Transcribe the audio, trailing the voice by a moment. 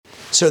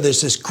So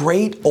there's this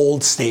great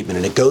old statement,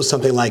 and it goes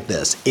something like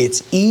this.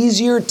 It's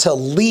easier to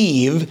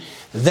leave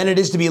than it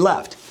is to be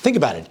left. Think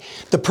about it.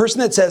 The person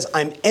that says,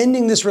 I'm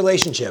ending this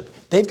relationship,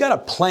 they've got a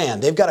plan,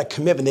 they've got a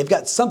commitment, they've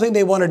got something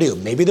they want to do.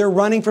 Maybe they're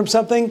running from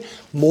something.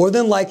 More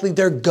than likely,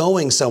 they're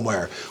going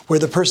somewhere. Where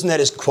the person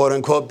that is quote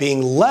unquote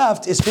being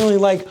left is feeling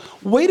like,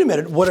 wait a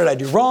minute, what did I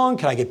do wrong?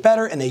 Can I get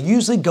better? And they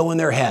usually go in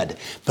their head.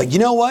 But you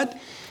know what?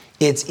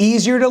 It's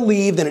easier to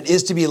leave than it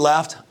is to be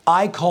left.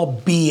 I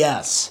call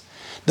BS.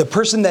 The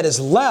person that is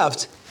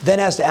left then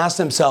has to ask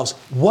themselves,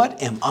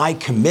 what am I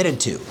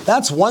committed to?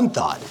 That's one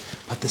thought.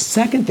 But the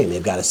second thing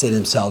they've got to say to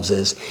themselves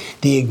is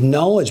the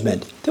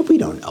acknowledgement that we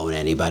don't own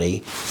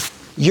anybody.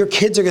 Your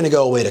kids are going to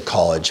go away to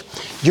college.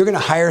 You're going to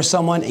hire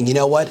someone, and you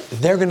know what?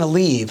 They're going to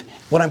leave.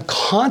 What I'm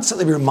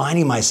constantly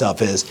reminding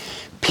myself is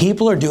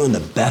people are doing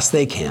the best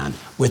they can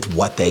with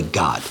what they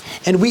got.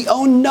 And we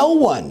own no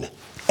one.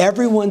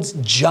 Everyone's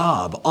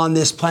job on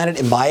this planet,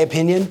 in my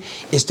opinion,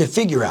 is to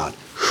figure out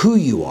who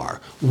you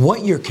are,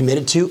 what you're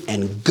committed to,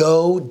 and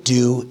go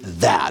do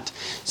that.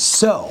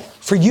 So,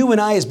 for you and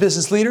I as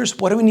business leaders,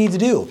 what do we need to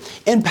do?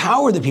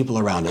 Empower the people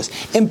around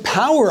us.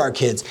 Empower our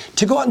kids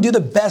to go out and do the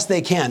best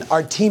they can.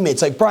 Our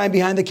teammates, like Brian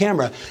behind the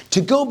camera,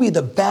 to go be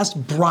the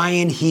best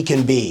Brian he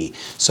can be.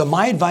 So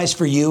my advice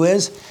for you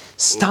is,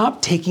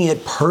 stop taking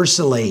it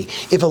personally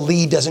if a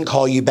lead doesn't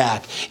call you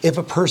back, if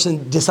a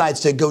person decides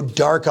to go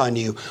dark on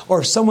you, or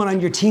if someone on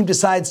your team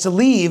decides to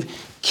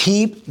leave.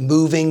 Keep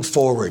moving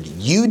forward.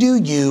 You do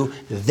you,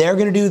 they're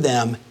going to do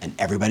them, and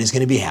everybody's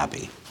going to be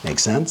happy. Make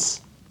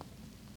sense?